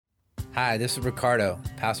Hi, this is Ricardo,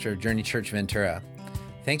 pastor of Journey Church Ventura.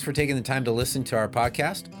 Thanks for taking the time to listen to our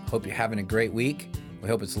podcast. Hope you're having a great week. We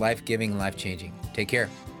hope it's life-giving and life-changing. Take care.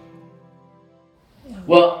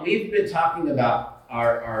 Well, we've been talking about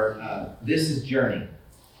our This is Journey.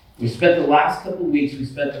 We spent the last couple of weeks, we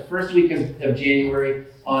spent the first week of January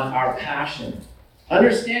on our passion.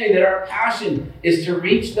 Understanding that our passion is to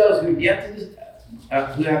reach those who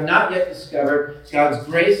have not yet discovered God's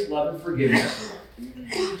grace, love, and forgiveness.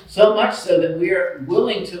 So much so that we are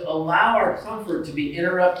willing to allow our comfort to be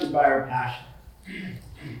interrupted by our passion.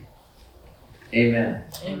 Amen.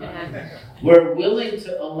 Amen. We're willing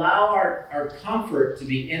to allow our comfort to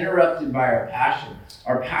be interrupted by our passion.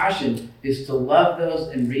 Our passion is to love those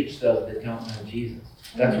and reach those that don't know Jesus.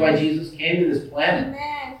 That's why Jesus came to this planet.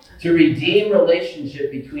 To redeem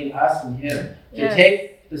relationship between us and Him. To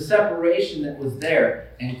take the separation that was there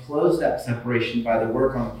and close that separation by the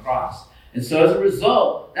work on the cross. And so as a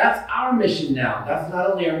result, that's our mission now. That's not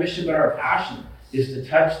only our mission, but our passion is to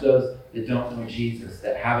touch those that don't know Jesus,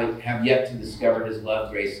 that have yet to discover His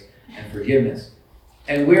love, grace, and forgiveness.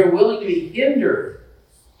 And we're willing to be hindered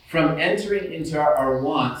from entering into our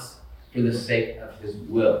wants for the sake of His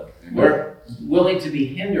will. We're willing to be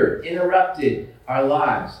hindered, interrupted our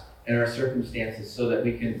lives and our circumstances so that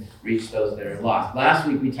we can reach those that are lost. Last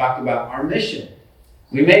week we talked about our mission.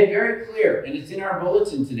 We made very clear, and it's in our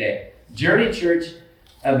bulletin today, Journey Church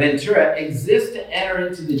Ventura exists to enter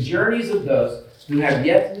into the journeys of those who have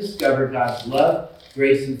yet to discover God's love,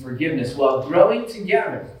 grace, and forgiveness while growing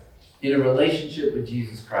together in a relationship with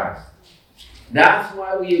Jesus Christ. That's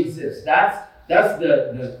why we exist. That's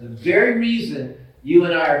the very reason you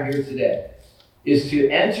and I are here today, is to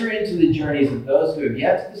enter into the journeys of those who have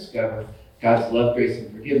yet to discover God's love, grace,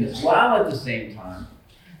 and forgiveness, while at the same time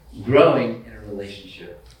growing in a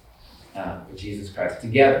relationship with Jesus Christ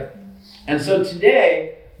together. And so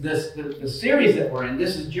today, the series that we're in,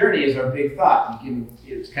 This is Journey, is our big thought.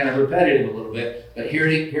 It's kind of repetitive a little bit, but here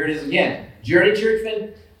it is again. Journey Church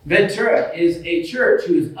Ventura is a church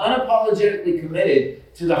who is unapologetically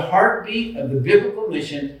committed to the heartbeat of the biblical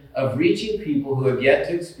mission of reaching people who have yet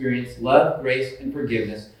to experience love, grace, and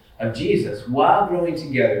forgiveness of Jesus while growing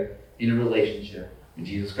together in a relationship with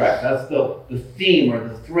Jesus Christ. That's the theme or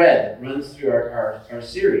the thread that runs through our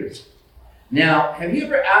series. Now, have you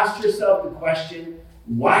ever asked yourself the question,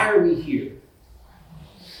 why are we here?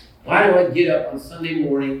 Why do I get up on Sunday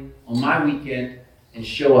morning, on my weekend, and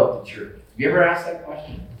show up to church? Have you ever asked that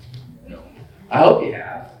question? No. I hope you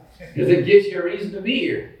have, because it gives you a reason to be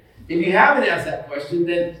here. If you haven't asked that question,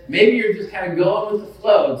 then maybe you're just kind of going with the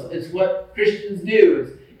flow. It's what Christians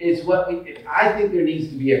do. It's what I think there needs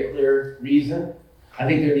to be a clear reason. I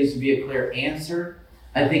think there needs to be a clear answer.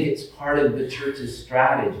 I think it's part of the church's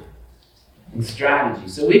strategy.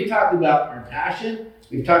 So we've talked about our passion,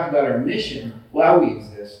 we've talked about our mission while we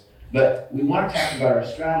exist, but we want to talk about our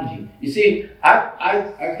strategy. You see,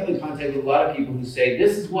 I come in contact with a lot of people who say,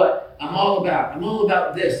 this is what I'm all about. I'm all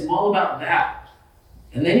about this. I'm all about that.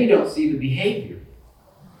 And then you don't see the behavior.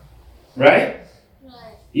 Right?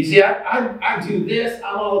 You see, I do this.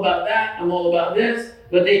 I'm all about that. I'm all about this.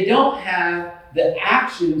 But they don't have the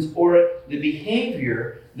actions or the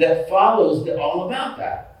behavior that follows all about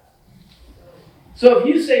that. So if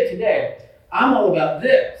you say today, I'm all about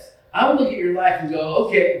this, I would look at your life and go,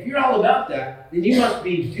 okay, if you're all about that, then you must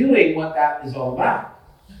be doing what that is all about.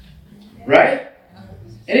 Right?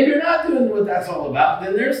 And if you're not doing what that's all about,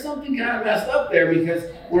 then there's something kind of messed up there, because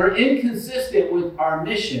we're inconsistent with our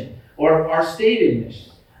mission or our stated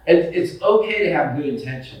mission. And it's okay to have good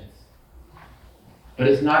intentions, but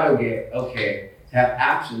it's not okay to have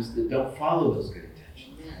actions that don't follow those good intentions.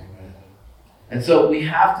 And so we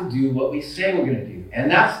have to do what we say we're going to do. And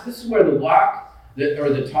this is where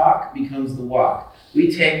the talk becomes the walk. We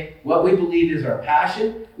take what we believe is our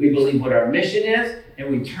passion, we believe what our mission is, and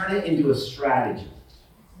we turn it into a strategy.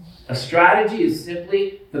 A strategy is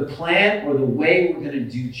simply the plan or the way we're going to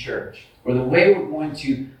do church, or the way we're going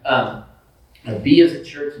to be as a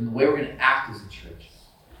church, and the way we're going to act as a church.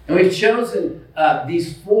 And we've chosen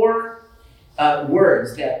these 4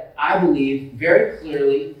 words that I believe very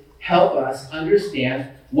clearly help us understand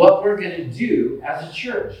what we're going to do as a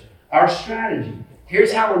church, our strategy.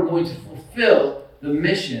 Here's how we're going to fulfill the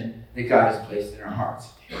mission that God has placed in our hearts.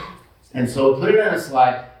 And so put it on a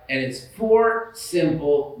slide, and it's 4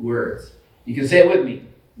 simple words. You can say it with me.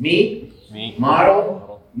 Meet,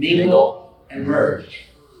 model, mingle, and merge.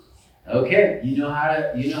 Okay, you know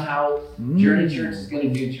how Journey Church is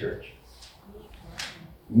going to do church.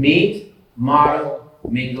 Meet, model,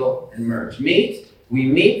 mingle, and merge. Meet. We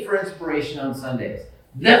meet for inspiration on Sundays.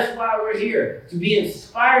 That's why we're here, to be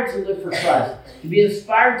inspired to live for Christ, to be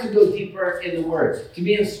inspired to go deeper in the Word, to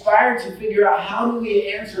be inspired to figure out how do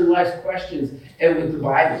we answer life's questions and with the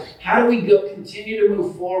Bible. How do we continue to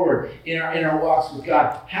move forward in our walks with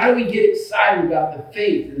God? How do we get excited about the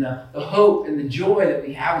faith and the hope and the joy that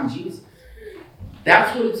we have in Jesus?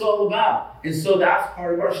 That's what it's all about. And so that's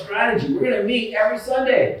part of our strategy. We're going to meet every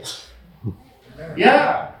Sunday.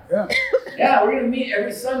 Yeah, we're going to meet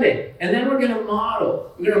every Sunday. And then we're going to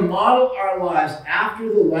model. We're going to model our lives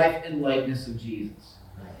after the life and likeness of Jesus.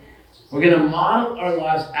 We're going to model our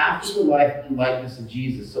lives after the life and likeness of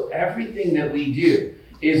Jesus. So everything that we do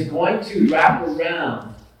is going to wrap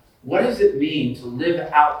around what does it mean to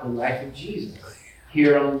live out the life of Jesus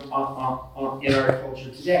here in our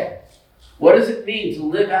culture today. What does it mean to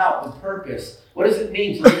live out the purpose? What does it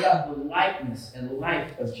mean to live out the likeness and the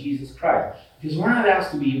life of Jesus Christ? Because we're not asked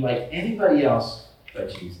to be like anybody else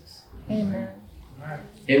but Jesus. Amen.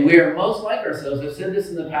 And we are most like ourselves. I've said this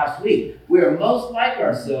in the past week. We are most like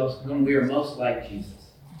ourselves when we are most like Jesus.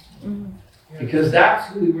 Because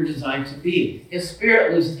that's who we were designed to be. His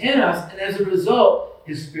Spirit lives in us, and as a result,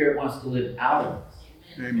 His Spirit wants to live out of us.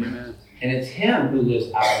 Amen. And it's Him who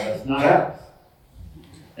lives out of us, not us.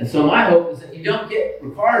 And so my hope is that you don't get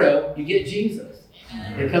Ricardo, you get Jesus.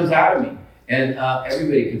 It comes out of me. And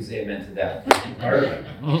everybody can say amen to that. Ricardo,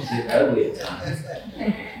 it's ugly at times.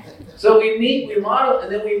 So we meet, we model,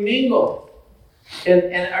 and then we mingle.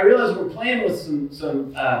 And I realize we're playing with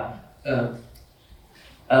some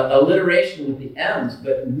alliteration with the M's,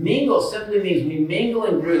 but mingle simply means we mingle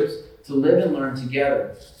in groups to live and learn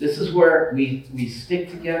together. This is where we stick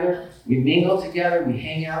together, we mingle together, we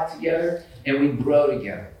hang out together, and we grow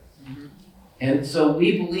together. And so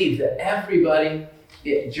we believe that everybody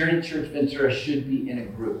at Journey Church Ventura should be in a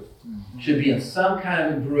group, should be in some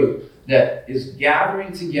kind of a group that is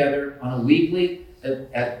gathering together on a weekly,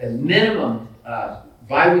 at a minimum,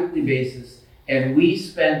 bi-weekly basis, and we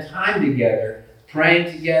spend time together,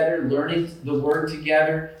 praying together, learning the Word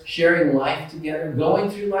together, sharing life together, going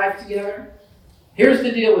through life together. Here's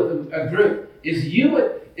the deal with a group: is if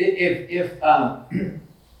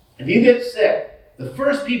you get sick, the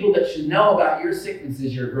first people that should know about your sickness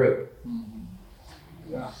is your group.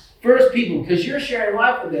 First people, because you're sharing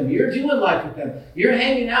life with them, you're doing life with them, you're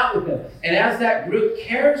hanging out with them, and as that group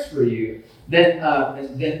cares for you, then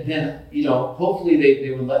hopefully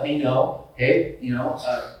they would let me know, hey,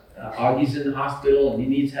 Augie's in the hospital and he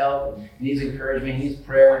needs help, and he needs encouragement, he needs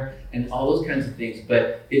prayer, and all those kinds of things.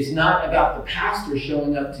 But it's not about the pastor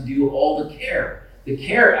showing up to do all the care. The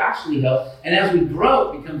care actually helps, and as we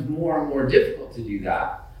grow, it becomes more and more difficult to do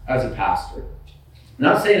that as a pastor. I'm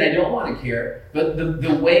not saying I don't want to care, but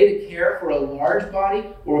the way to care for a large body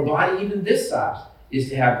or a body even this size is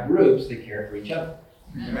to have groups that care for each other.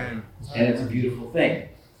 Amen. And it's a beautiful thing.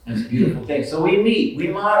 It's a beautiful thing. So we meet, we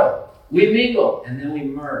model, we mingle, and then we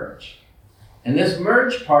merge. And this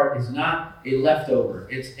merge part is not a leftover,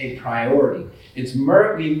 it's a priority.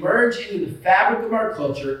 We merge into the fabric of our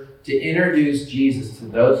culture to introduce Jesus to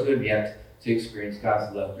those who have yet to experience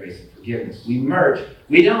God's love, grace, and forgiveness. We merge.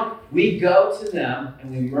 We go to them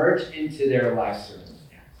and we merge into their life circumstance.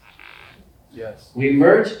 Yes. We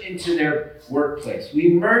merge into their workplace. We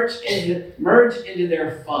merge into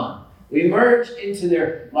their fun. We merge into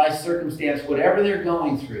their life circumstance, whatever they're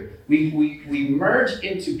going through. We merge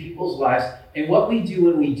into people's lives, and what we do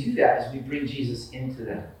when we do that is we bring Jesus into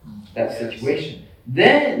that situation.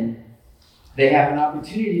 Then they have an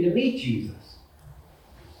opportunity to meet Jesus.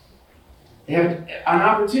 They have an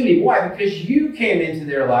opportunity. Why? Because you came into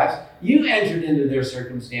their lives, you entered into their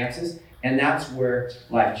circumstances, and that's where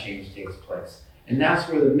life change takes place. And that's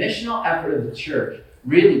where the missional effort of the church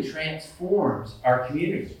really transforms our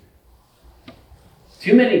community.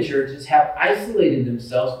 Too many churches have isolated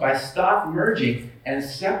themselves by stop merging and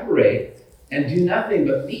separate and do nothing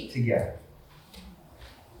but meet together.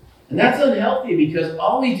 And that's unhealthy because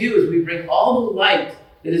all we do is we bring all the light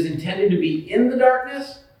that is intended to be in the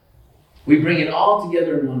darkness, we bring it all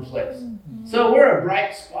together in one place. So we're a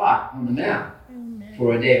bright spot on the map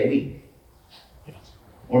for a day a week,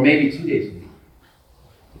 or maybe 2 days a week.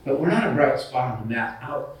 But we're not a bright spot on the map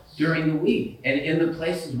out during the week and in the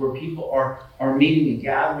places where people are meeting and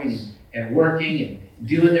gathering and working and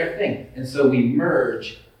doing their thing. And so we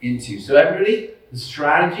merge into. So everybody, the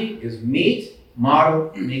strategy is meet,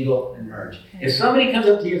 model, mingle, and merge. If somebody comes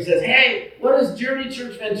up to you and says, hey, what does Journey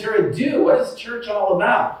Church Ventura do? What is church all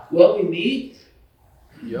about? Well, we meet,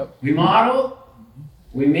 we model,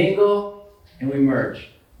 we mingle, and we merge.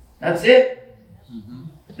 That's it.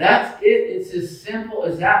 That's it. It's as simple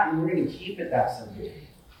as that, and we're going to keep it that simple.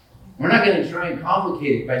 We're not going to try and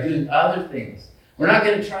complicate it by doing other things. We're not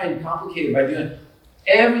going to try and complicate it by doing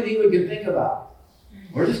everything we can think about.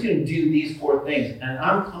 We're just going to do these 4 things. And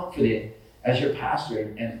I'm confident as your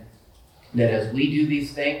pastor and that as we do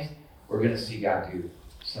these things, we're going to see God do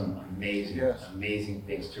some amazing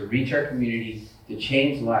things to reach our community, to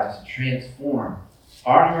change lives, to transform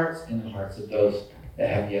our hearts and the hearts of those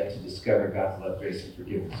that have yet to discover God's love, grace, and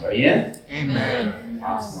forgiveness. Are you in? Amen.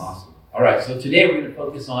 Awesome. All right, so today we're going to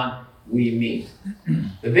focus on we meet.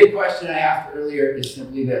 The big question I asked earlier is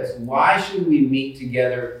simply this: why should we meet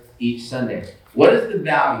together each Sunday? What is the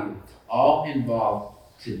value all involved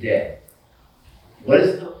today? What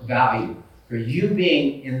is the value for you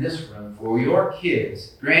being in this room, for your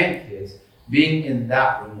kids, grandkids, being in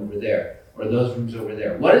that room over there, or those rooms over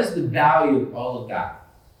there? What is the value of all of that?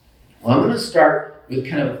 Well, I'm going to start with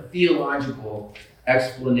kind of a theological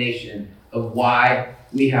explanation of why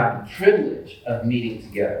we have the privilege of meeting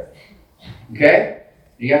together. Okay?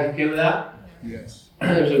 You guys okay with that? Yes.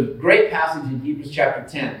 There's a great passage in Hebrews chapter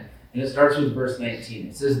 10, and it starts with verse 19.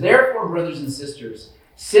 It says, "Therefore, brothers and sisters,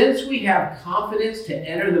 since we have confidence to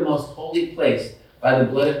enter the most holy place by the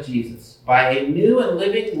blood of Jesus, by a new and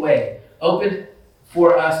living way opened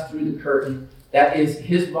for us through the curtain that is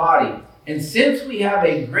his body, and since we have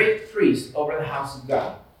a great priest over the house of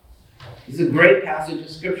God." This is a great passage of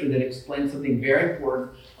scripture that explains something very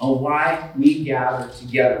important on why we gather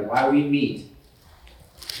together, why we meet.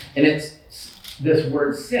 And it's this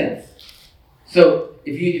word since. So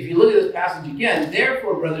if you look at this passage again,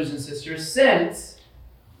 therefore, brothers and sisters, since,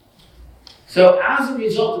 so as a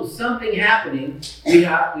result of something happening, we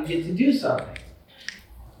get to do something.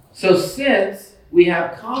 So since we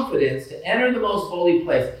have confidence to enter the most holy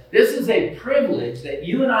place, this is a privilege that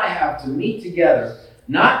you and I have to meet together,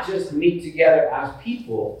 not just meet together as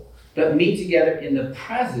people, but meet together in the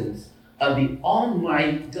presence of the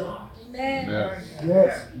Almighty God. Amen.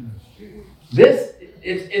 Yes. This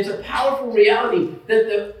it's a powerful reality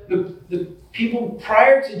that the people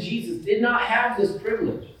prior to Jesus did not have this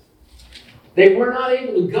privilege. They were not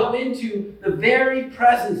able to go into the very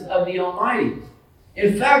presence of the Almighty.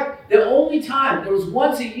 In fact, the only time, there was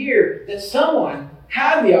once a year that someone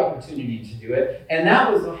had the opportunity to do it, and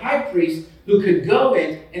that was the high priest who could go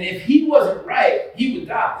in, and if he wasn't right, he would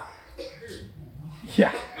die.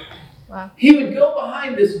 Yeah. Wow. He would go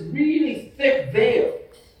behind this really thick veil,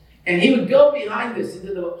 and he would go behind this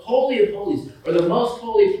into the Holy of Holies, or the most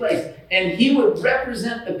holy place, and he would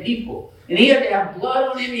represent the people. And he had to have blood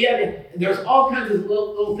on him. There's all kinds of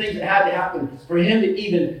little things that had to happen for him to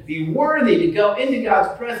even be worthy to go into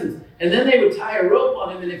God's presence. And then they would tie a rope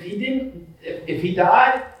on him, and if he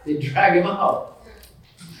died, they'd drag him out.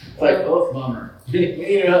 It's like, oh, bummer. We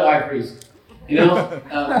need another high priest.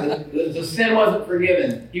 The sin wasn't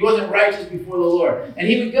forgiven. He wasn't righteous before the Lord. And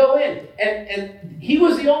he would go in, and he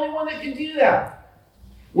was the only one that could do that.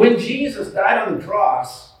 When Jesus died on the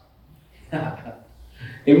cross,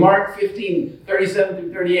 in Mark 15, 37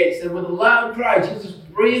 through 38, it said, with a loud cry, Jesus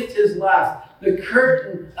breathed his last. The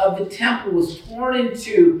curtain of the temple was torn in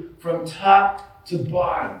two from top to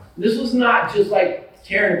bottom. This was not just like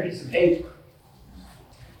tearing a piece of paper.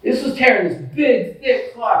 This was tearing this big,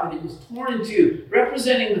 thick cloth, and it was torn in two,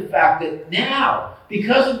 representing the fact that now,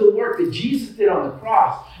 because of the work that Jesus did on the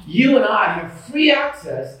cross, you and I have free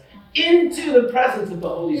access into the presence of the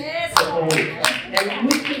Holy Spirit.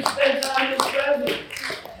 And we can spend time in His presence.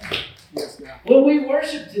 Yes, now. When we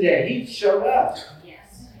worship today, He showed up.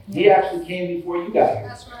 Yes. He actually came before you got here.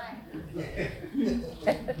 That's right.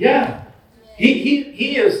 Yeah.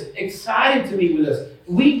 He is excited to be with us.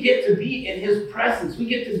 We get to be in His presence. We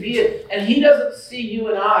get to be it. And He doesn't see you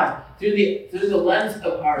and I through the lens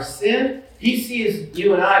of our sin. He sees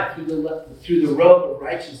you and I through the robe of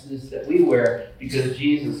righteousness that we wear because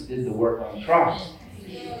Jesus did the work on the cross.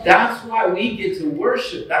 That's why we get to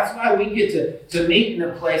worship. That's why we get to meet in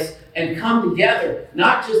a place and come together,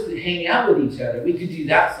 not just to hang out with each other. We could do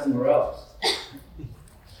that somewhere else.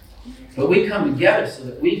 But we come together so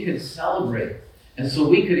that we could celebrate and so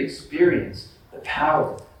we could experience the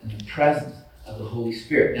power and the presence of the Holy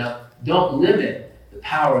Spirit. Now, don't limit the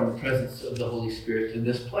power and the presence of the Holy Spirit to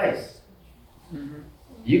this place. Mm-hmm.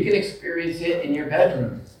 You can experience it in your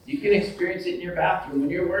bedroom. You can experience it in your bathroom when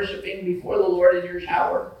you're worshiping before the Lord in your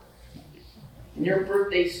shower, in your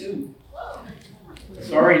birthday suit.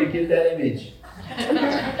 Sorry to give that image.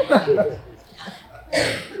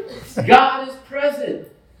 God is present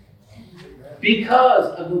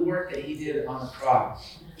because of the work that He did on the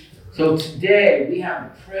cross. So today we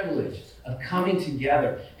have the privilege of coming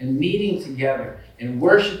together and meeting together and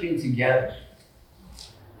worshiping together,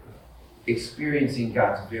 experiencing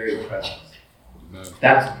God's very presence.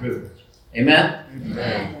 That's a privilege. Amen?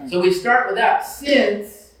 Amen. So we start with that.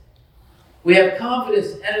 Since we have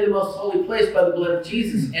confidence to enter the most holy place by the blood of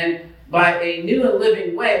Jesus and by a new and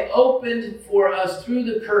living way opened for us through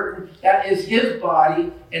the curtain that is his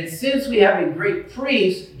body, and since we have a great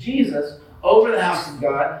priest, Jesus, over the house of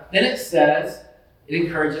God, then it says, it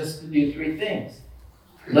encourages us to do three things.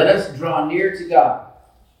 Let us draw near to God.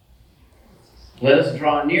 Let us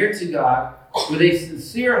draw near to God with a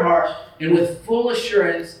sincere heart and with full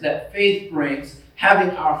assurance that faith brings, having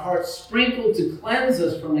our hearts sprinkled to cleanse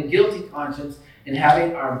us from a guilty conscience and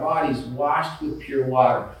having our bodies washed with pure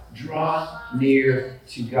water. Draw near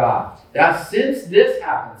to God. Now, since this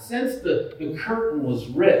happened, since the curtain was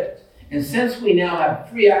ripped, and since we now have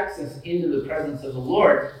free access into the presence of the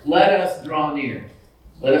Lord, let us draw near.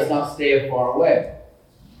 Let us not stay far away.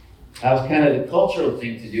 That was kind of the cultural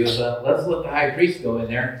thing to do. So let's let the high priest go in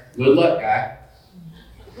there. Good luck, guy.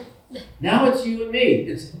 Now it's you and me.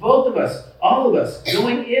 It's both of us, all of us,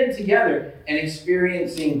 going in together and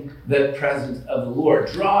experiencing the presence of the Lord.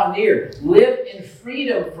 Draw near. Live in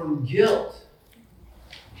freedom from guilt.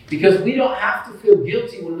 Because we don't have to feel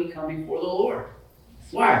guilty when we come before the Lord.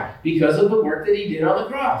 Why? Because of the work that he did on the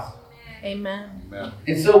cross. Amen. Amen.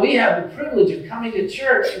 And so we have the privilege of coming to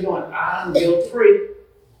church and going, I'm guilt-free.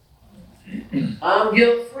 I'm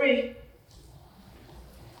guilt-free.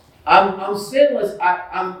 I'm sinless.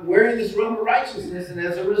 I'm wearing this robe of righteousness, and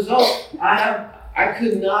as a result, I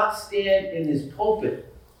could not stand in this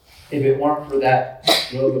pulpit if it weren't for that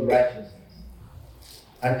robe of righteousness.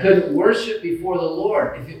 I couldn't worship before the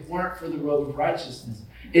Lord if it weren't for the robe of righteousness.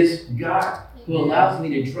 It's God who allows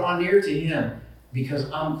me to draw near to him because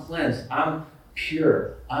I'm cleansed, I'm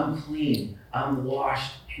pure, I'm clean, I'm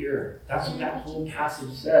washed pure. That's what that whole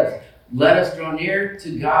passage says. Let us draw near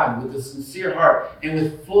to God with a sincere heart and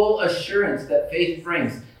with full assurance that faith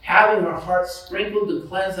brings, having our hearts sprinkled to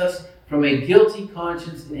cleanse us from a guilty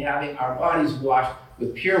conscience and having our bodies washed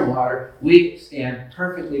with pure water. We stand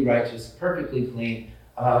perfectly righteous, perfectly clean.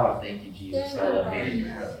 Oh, thank you, Jesus. I love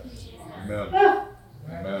you. Amen.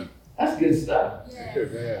 Amen. That's good stuff.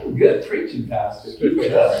 Amen. Good preaching, Pastor. Keep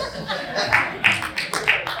it up.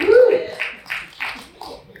 Woo.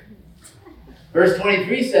 Verse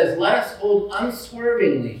 23 says, let us hold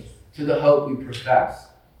unswervingly to the hope we profess,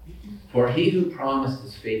 for he who promised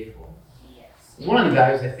is faithful. One of the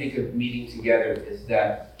values I think of meeting together is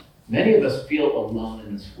that many of us feel alone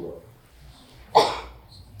in this world.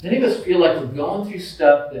 Many of us feel like we're going through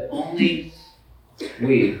stuff that only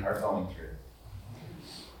we are going through.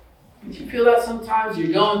 Do you feel that sometimes?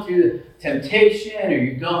 You're going through temptation, or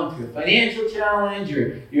you're going through a financial challenge,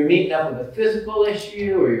 or you're meeting up with a physical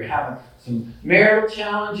issue, or you're having some marital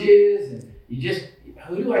challenges, and you just,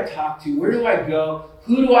 who do I talk to? Where do I go?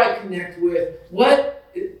 Who do I connect with?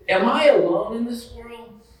 Am I alone in this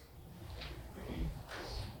world?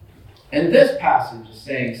 And this passage is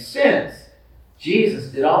saying, since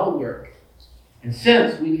Jesus did all the work, and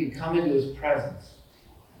since we can come into his presence,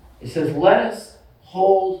 it says, let us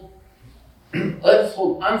hold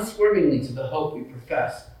unswervingly to the hope we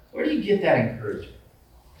profess. Where do you get that encouragement?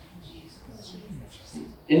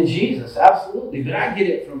 In Jesus, absolutely. But I get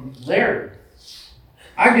it from Larry.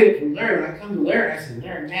 When I come to Larry, I say,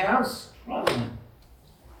 Larry, man, I'm struggling.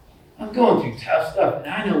 I'm going through tough stuff.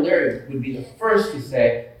 And I know Larry would be the first to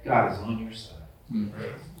say, God is on your side. Mm-hmm.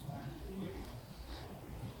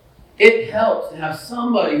 It helps to have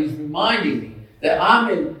somebody who's reminding me that I'm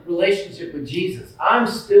in relationship with Jesus.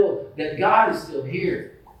 That God is still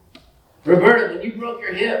here. Roberta, when you broke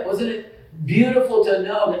your hip, wasn't it beautiful to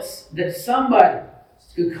know that somebody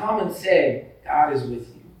could come and say, God is with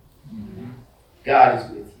you. Mm-hmm. God is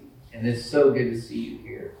with you. And it's so good to see you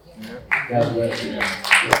here. Yeah. God bless you.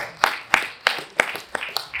 Yeah.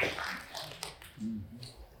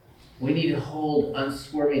 We need to hold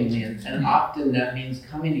unswervingly, and often that means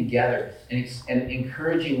coming together and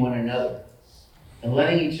encouraging one another and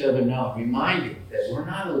letting each other know, reminding that we're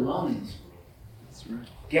not alone in this world. That's right.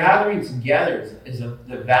 Gathering together is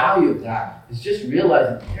the value of that is just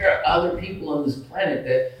realizing that there are other people on this planet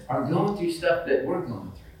that are going through stuff that we're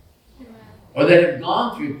going through, or that have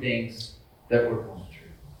gone through things that we're going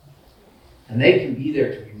through. And they can be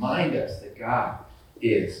there to remind us that God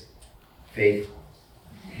is faithful.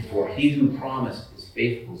 For he who promised is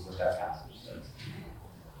faithful, is what that passage says.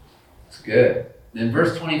 It's good. Then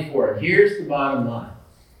verse 24, here's the bottom line.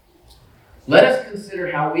 Let us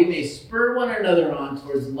consider how we may spur one another on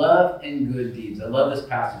towards love and good deeds. I love this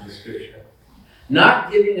passage of Scripture.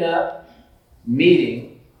 Not giving up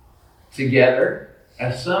meeting together,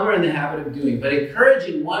 as some are in the habit of doing, but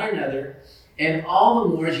encouraging one another, and all the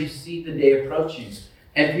more as you see the day approaching.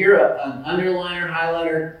 And if you're an underliner,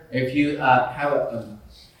 highlighter, if you have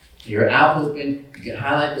your app open, you can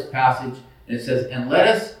highlight this passage, and it says, and let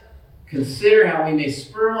us consider how we may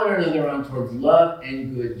spur one another on towards love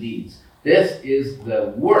and good deeds. This is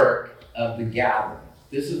the work of the gathering.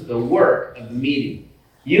 This is the work of the meeting.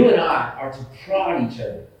 You and I are to prod each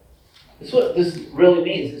other. That's what this really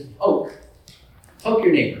means, is poke. Poke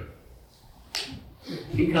your neighbor.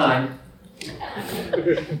 Be kind.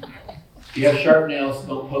 If you have sharp nails,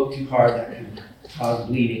 don't poke too hard. That can cause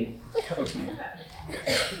bleeding.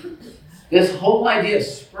 This whole idea of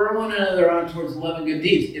spur one another on towards love and good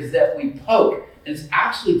deeds is that we poke. And it's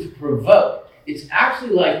actually to provoke. It's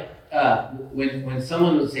actually like when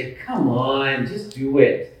someone would say, come on, just do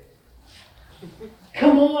it.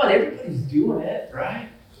 Come on, everybody's doing it, right?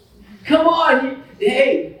 Come on,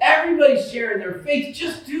 hey, everybody's sharing their faith.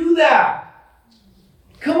 Just do that.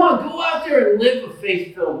 Come on, go out there and live a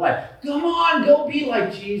faith-filled life. Come on, go be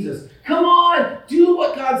like Jesus. Come on, do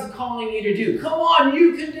what God's calling you to do. Come on,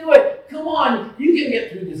 you can do it. Come on, you can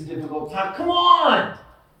get through this difficult time. Come on.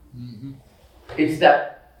 Mm-hmm. It's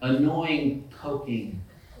that annoying poking.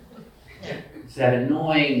 It's that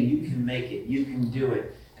annoying, you can make it, you can do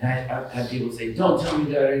it. And I've had people say, don't tell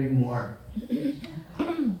me that anymore. You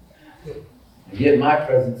get my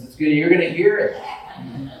presence, you're going to hear it.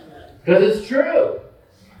 Because it's true.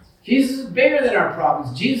 Jesus is bigger than our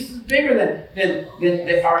problems. Jesus is bigger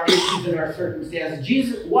than our issues and our circumstances.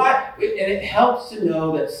 Jesus, why? And it helps to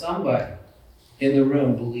know that somebody in the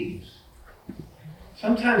room believes.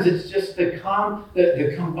 Sometimes it's just the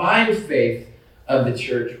combined faith of the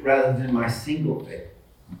church rather than my single faith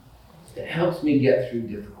that helps me get through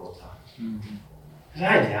difficult times. Because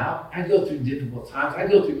I doubt. I go through difficult times. I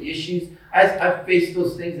go through issues. I face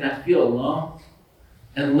those things and I feel alone.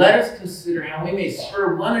 And let us consider how we may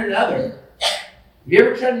spur one another. Have you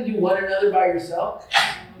ever tried to do one another by yourself?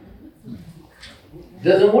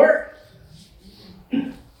 Doesn't work.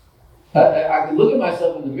 I can look at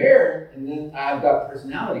myself in the mirror and then I've got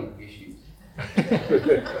personality issues.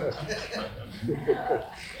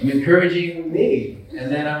 I'm encouraging me,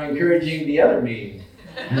 and then I'm encouraging the other me.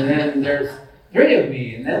 And then there's 3 of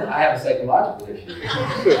me, and then I have a psychological issue.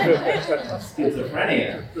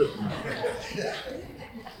 Schizophrenia.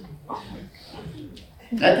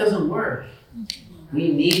 That doesn't work.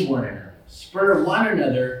 We need one another. Spur one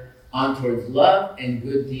another on towards love and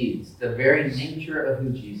good deeds, the very nature of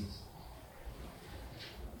who Jesus is.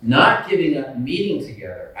 Not giving up meeting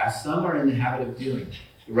together, as some are in the habit of doing.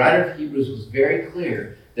 The writer of Hebrews was very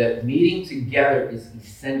clear that meeting together is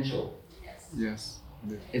essential. Yes.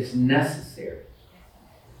 It's necessary.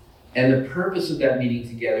 And the purpose of that meeting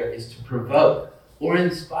together is to provoke or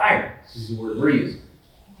inspire, is the word we're using.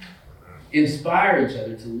 Inspire each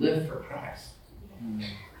other to live for Christ.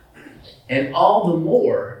 And all the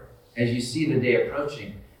more as you see the day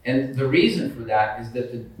approaching. And the reason for that is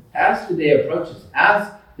that as the day approaches,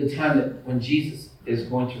 as the time that when Jesus is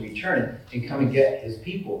going to return and come and get his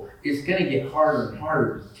people, it's going to get harder and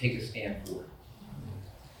harder to take a stand for it.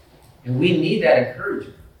 And we need that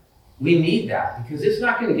encouragement. We need that because it's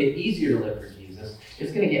not going to get easier to live for Jesus.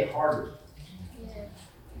 It's going to get harder.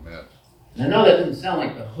 Amen. And I know that doesn't sound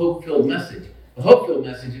like the hope-filled message. The hope-filled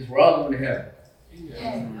message is we're all going to heaven.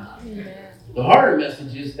 Amen. The harder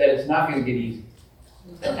message is that it's not going to get easy.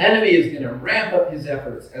 The enemy is going to ramp up his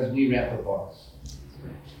efforts as we ramp up ours.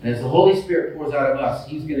 And as the Holy Spirit pours out of us,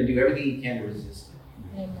 he's going to do everything he can to resist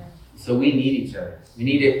it. Amen. So we need each other. We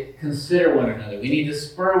need to consider one another. We need to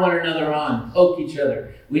spur one another on, poke each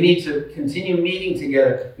other. We need to continue meeting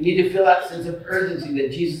together. We need to feel that sense of urgency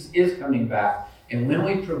that Jesus is coming back. And when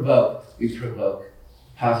we provoke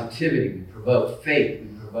positivity, we provoke faith,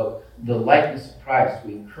 we provoke the likeness of Christ,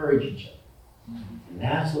 we encourage each other. And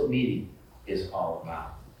that's what meeting is all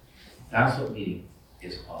about. That's what meeting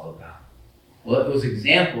is all about. Well, it was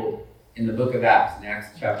exampled in the book of Acts, in Acts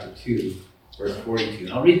chapter 2, verse 42.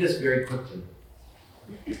 And I'll read this very quickly.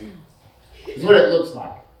 This is what it looks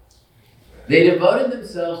like. They devoted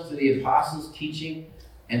themselves to the apostles' teaching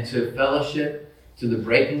and to fellowship, to the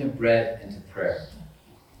breaking of bread and to prayer.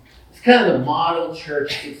 It's kind of the model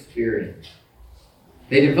church experience.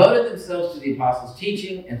 They devoted themselves to the apostles'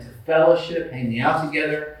 teaching and to fellowship, hanging out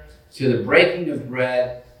together, to the breaking of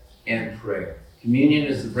bread and prayer. Communion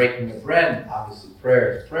is the breaking of bread, and obviously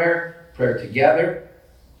prayer is prayer together.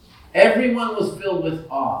 Everyone was filled with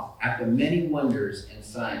awe at the many wonders and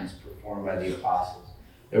signs performed by the apostles.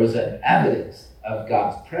 There was an evidence of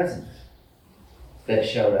God's presence that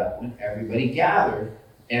showed up when everybody gathered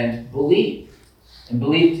and believed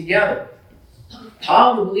together.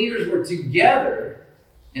 All the believers were together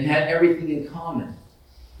and had everything in common.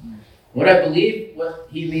 What I believe what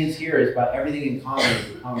he means here is by everything in common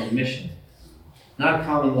is a common mission, not a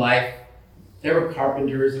common life. There were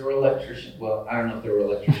carpenters, there were electricians. Well, I don't know if there were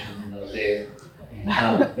electricians in those days.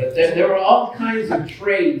 But there were all kinds of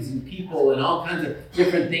trades and people and all kinds of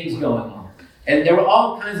different things going on. And there were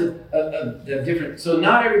all kinds of different, so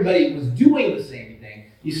not everybody was doing the same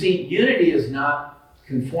thing. You see, unity is not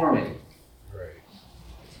conformity.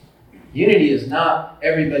 Unity is not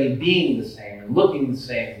everybody being the same and looking the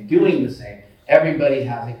same and doing the same. Everybody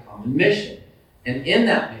has a common mission. And in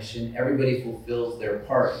that mission, everybody fulfills their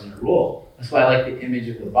part and their role. That's why I like the image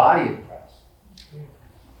of the body of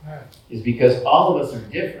Christ. Is because all of us are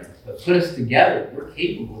different, but put us together, we're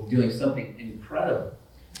capable of doing something incredible.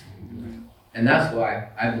 And that's why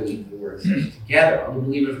I believe the word says together. All the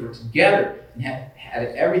believers were together and had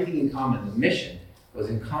everything in common. The mission was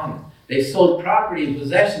in common. They sold property and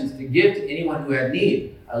possessions to give to anyone who had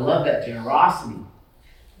need. I love that generosity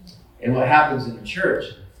and what happens in the church.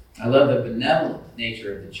 I love the benevolent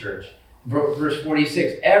nature of the church. Verse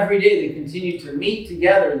 46, every day they continued to meet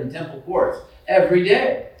together in the temple courts. Every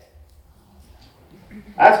day.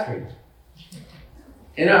 That's crazy.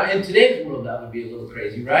 In today's world, that would be a little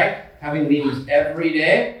crazy, right? Having meetings every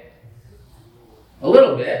day. A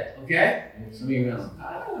little bit, okay? Some of you are going,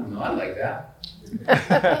 I don't know, I like that.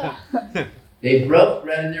 They broke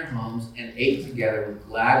bread in their homes and ate together with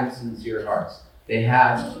glad and sincere hearts. They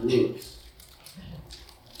had groups.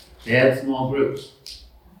 They had small groups.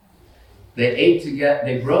 They ate together.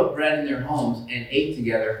 They broke bread in their homes and ate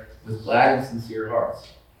together with glad and sincere hearts.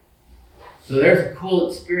 So there's a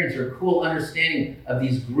cool experience or a cool understanding of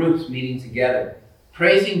these groups meeting together,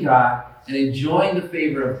 praising God and enjoying the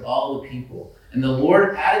favor of all the people. And the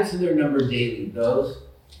Lord added to their number daily those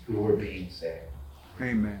who were being saved.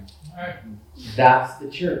 Amen. That's the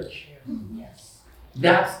church. Yes.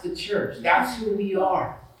 That's the church. That's who we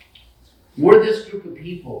are. We're this group of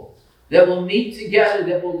people that will meet together,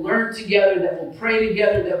 that will learn together, that will pray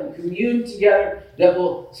together, that will commune together, that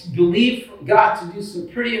will believe for God to do some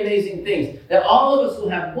pretty amazing things. That all of us will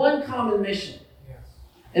have one common mission.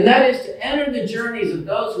 And that is to enter the journeys of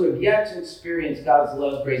those who have yet to experience God's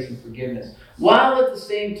love, grace, and forgiveness, while at the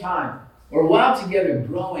same time, or while together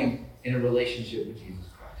growing in a relationship with Jesus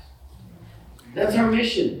Christ. That's our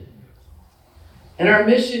mission. And our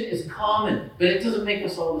mission is common, but it doesn't make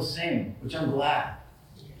us all the same, which I'm glad.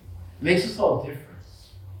 It makes us all different.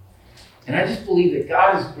 And I just believe that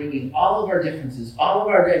God is bringing all of our differences, all of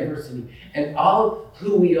our diversity, and all of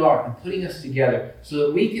who we are and putting us together so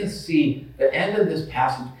that we can see the end of this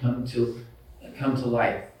passage come to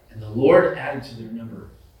life. And the Lord added to their number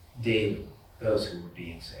daily those who were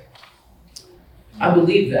being saved. I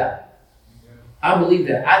believe that. I believe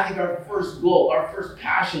that. I think our first goal, our first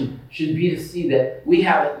passion should be to see that we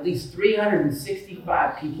have at least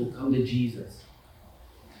 365 people come to Jesus.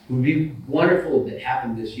 It would be wonderful if it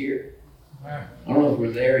happened this year. I don't know if we're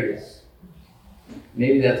there yet.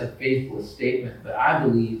 Maybe that's a faithless statement, but I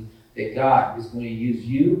believe that God is going to use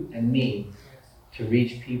you and me to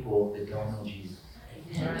reach people that don't know Jesus.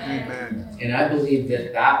 Amen. And I believe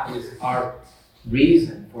that that is our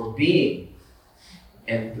reason for being.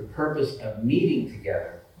 And the purpose of meeting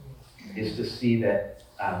together is to see that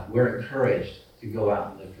we're encouraged to go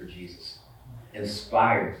out and live for Jesus.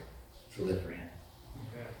 Inspired to live for Him.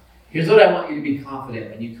 Here's what I want you to be confident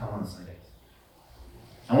when you come on Sundays.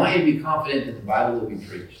 I want you to be confident that the Bible will be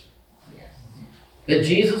preached. That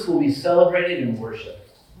Jesus will be celebrated and worshiped.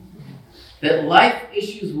 That life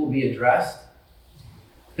issues will be addressed.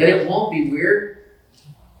 That it won't be weird.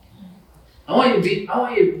 I want you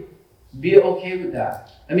to be okay with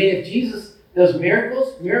that. I mean, if Jesus does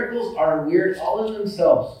miracles, miracles are weird all in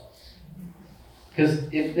themselves. Because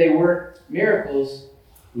if they weren't miracles,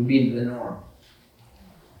 it would be the norm.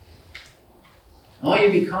 I want you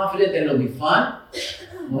to be confident that it'll be fun.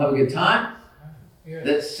 We'll have a good time.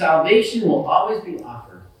 That salvation will always be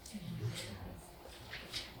offered.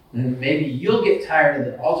 And maybe you'll get tired of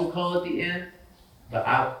the altar call at the end, but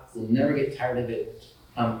I will never get tired of it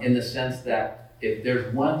in the sense that if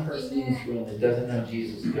there's one person in this room that doesn't know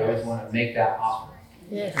Jesus, we always want to make that offer.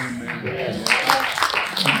 Yes.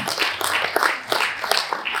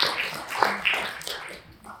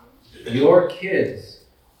 Your kids,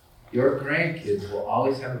 your grandkids will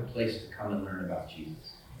always have a place to come and learn about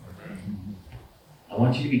Jesus. I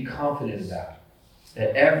want you to be confident about it.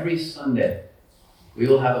 That every Sunday, we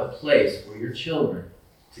will have a place for your children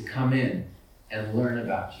to come in and learn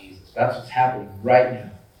about Jesus. That's what's happening right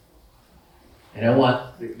now. And I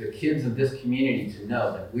want the kids of this community to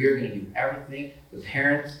know that we're going to do everything, the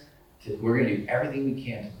parents, we're going to do everything we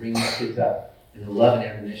can to bring these kids up in the love and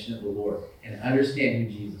admonition of the Lord and understand who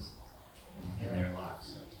Jesus is. in their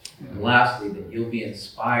lives. And lastly, that you'll be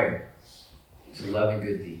inspired to love and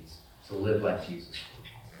good deeds, to live like Jesus.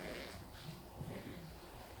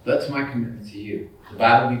 That's my commitment to you. The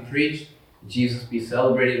Bible be preached, Jesus be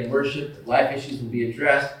celebrated and worshiped, life issues will be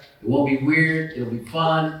addressed. It won't be weird, it'll be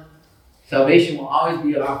fun. Salvation will always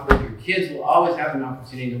be offered. Your kids will always have an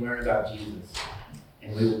opportunity to learn about Jesus.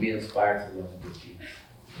 And we will be inspired to love and good deeds.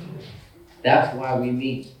 That's why we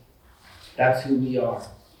meet. That's who we are.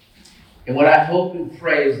 And what I hope and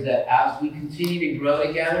pray is that as we continue to grow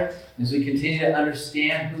together, as we continue to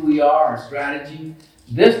understand who we are, our strategy,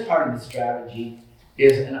 this part of the strategy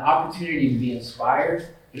is an opportunity to be inspired,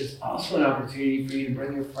 but it's also an opportunity for you to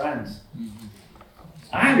bring your friends.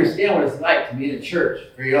 I understand what it's like to be in a church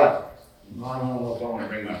where you're like, I don't know if I want to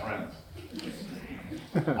bring my friends.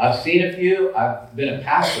 I've seen a few. I've been a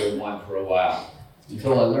pastor of one for a while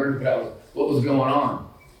until I learned what was going on.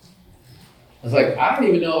 I was like, I don't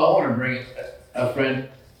even know if I want to bring a friend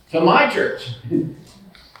to my church.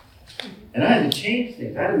 And I had to change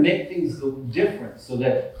things. I had to make things look different so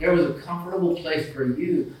that there was a comfortable place for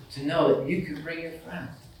you to know that you could bring your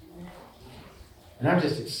friends. And I'm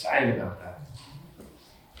just excited about that.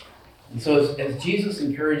 And so as Jesus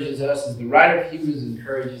encourages us, as the writer of Hebrews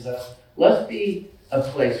encourages us, let's be a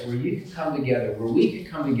place where you can come together, where we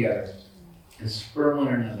can come together and spur one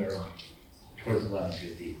another on towards love and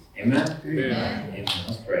good deeds. Amen? Amen. Amen.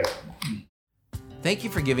 Let's pray. Thank you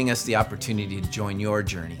for giving us the opportunity to join your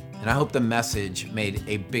journey. And I hope the message made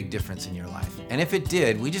a big difference in your life. And if it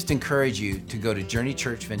did, we just encourage you to go to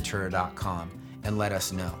journeychurchventura.com and let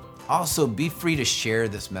us know. Also, be free to share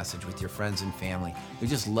this message with your friends and family. We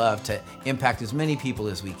just love to impact as many people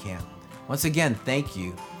as we can. Once again, thank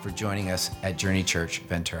you for joining us at Journey Church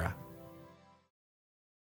Ventura.